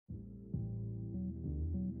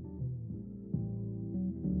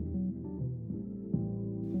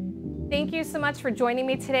Thank you so much for joining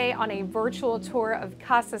me today on a virtual tour of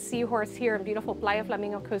Casa Seahorse here in beautiful Playa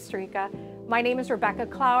Flamingo, Costa Rica. My name is Rebecca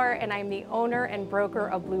Clower and I'm the owner and broker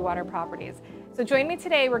of Blue Water Properties. So join me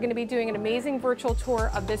today, we're going to be doing an amazing virtual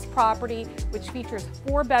tour of this property, which features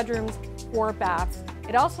 4 bedrooms, 4 baths.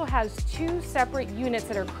 It also has 2 separate units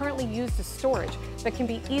that are currently used as storage that can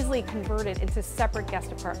be easily converted into separate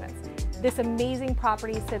guest apartments. This amazing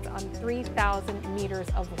property sits on 3,000 meters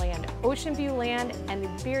of land, ocean view land, and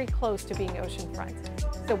is very close to being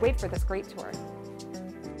oceanfront. So wait for this great tour.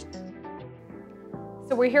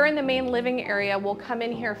 So we're here in the main living area. We'll come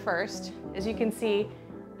in here first. As you can see,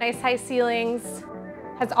 nice high ceilings,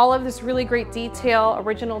 has all of this really great detail,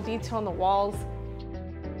 original detail on the walls.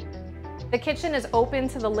 The kitchen is open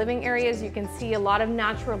to the living areas. You can see a lot of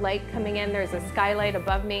natural light coming in. There's a skylight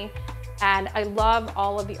above me. And I love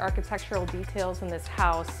all of the architectural details in this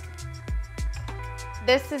house.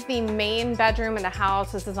 This is the main bedroom in the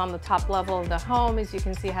house. This is on the top level of the home. As you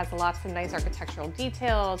can see, it has lots of nice architectural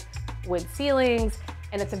details, wood ceilings,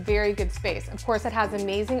 and it's a very good space. Of course, it has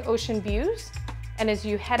amazing ocean views. And as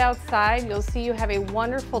you head outside, you'll see you have a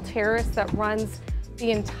wonderful terrace that runs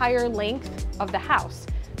the entire length of the house.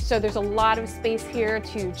 So there's a lot of space here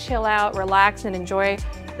to chill out, relax, and enjoy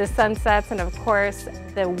the sunsets, and of course,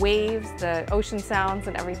 the waves, the ocean sounds,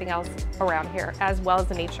 and everything else around here, as well as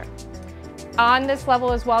the nature. On this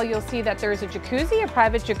level as well, you'll see that there's a jacuzzi, a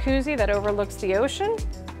private jacuzzi that overlooks the ocean.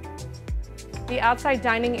 The outside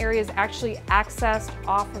dining area is actually accessed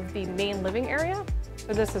off of the main living area,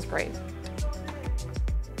 so this is great.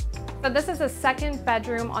 So this is a 2nd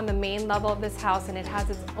bedroom on the main level of this house, and it has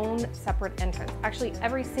its own separate entrance. Actually,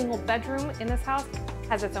 every single bedroom in this house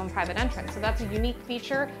has its own private entrance. So that's a unique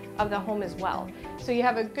feature of the home as well. So you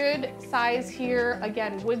have a good size here.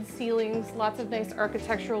 Again, wood ceilings, lots of nice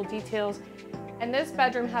architectural details. And this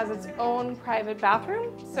bedroom has its own private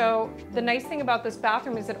bathroom. So the nice thing about this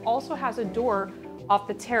bathroom is it also has a door off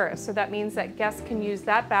the terrace. So that means that guests can use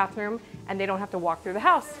that bathroom and they don't have to walk through the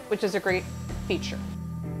house, which is a great feature.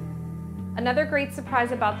 Another great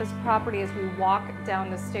surprise about this property, as we walk down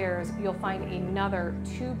the stairs, you'll find another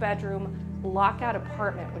 2-bedroom lockout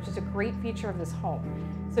apartment, which is a great feature of this home.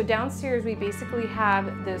 So downstairs, we basically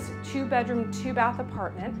have this 2-bedroom, 2-bath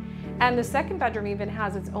apartment, and the 2nd bedroom even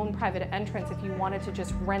has its own private entrance. If you wanted to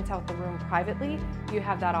just rent out the room privately, you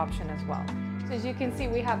have that option as well. So as you can see,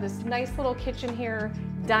 we have this nice little kitchen here,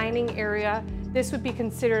 dining area. This would be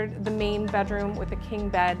considered the main bedroom with a king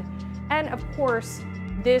bed, and of course,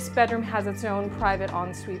 this bedroom has its own private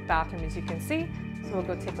ensuite bathroom, as you can see. So we'll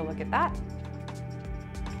go take a look at that.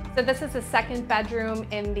 So this is the 2nd bedroom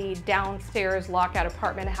in the downstairs lockout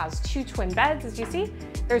apartment. It has 2 twin beds, as you see.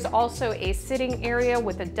 There's also a sitting area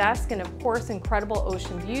with a desk and of course incredible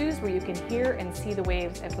ocean views where you can hear and see the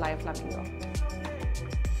waves at Playa Flamingo.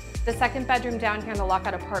 The 2nd bedroom down here in the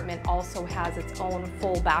lockout apartment also has its own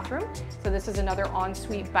full bathroom. So this is another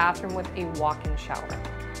ensuite bathroom with a walk-in shower.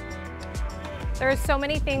 There are so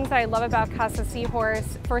many things I love about Casa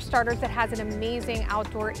Seahorse. For starters, it has an amazing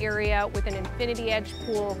outdoor area with an infinity edge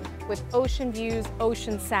pool with ocean views,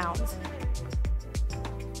 ocean sounds.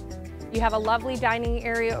 You have a lovely dining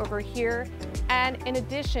area over here. And in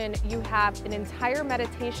addition, you have an entire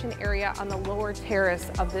meditation area on the lower terrace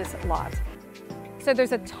of this lot. So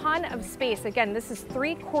there's a ton of space. Again, this is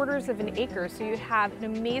 3/4 of an acre, so you have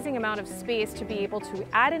an amazing amount of space to be able to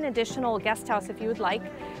add an additional guest house if you would like,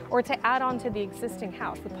 or to add on to the existing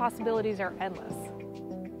house. The possibilities are endless.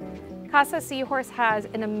 Casa Seahorse has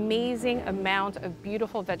an amazing amount of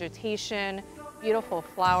beautiful vegetation, beautiful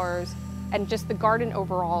flowers, and just the garden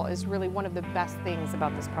overall is really one of the best things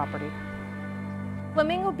about this property.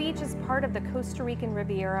 Flamingo Beach is part of the Costa Rican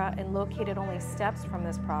Riviera and located only steps from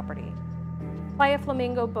this property. Playa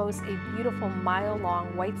Flamingo boasts a beautiful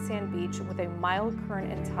mile-long white sand beach with a mild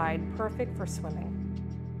current and tide, perfect for swimming.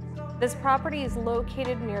 This property is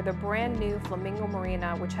located near the brand new Flamingo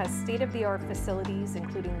Marina, which has state-of-the-art facilities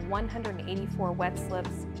including 184 wet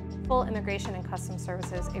slips, full immigration and customs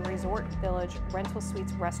services, a resort village, rental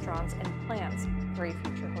suites, restaurants, and plans for a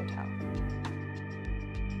future hotel.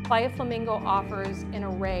 Playa Flamingo offers an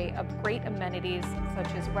array of great amenities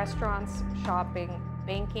such as restaurants, shopping,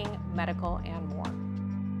 banking, medical, and more.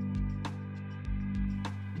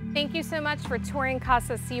 Thank you so much for touring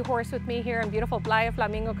Casa Seahorse with me here in beautiful Playa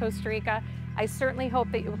Flamingo, Costa Rica. I certainly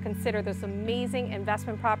hope that you will consider this amazing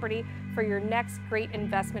investment property for your next great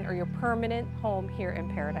investment or your permanent home here in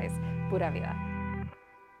paradise. Pura vida.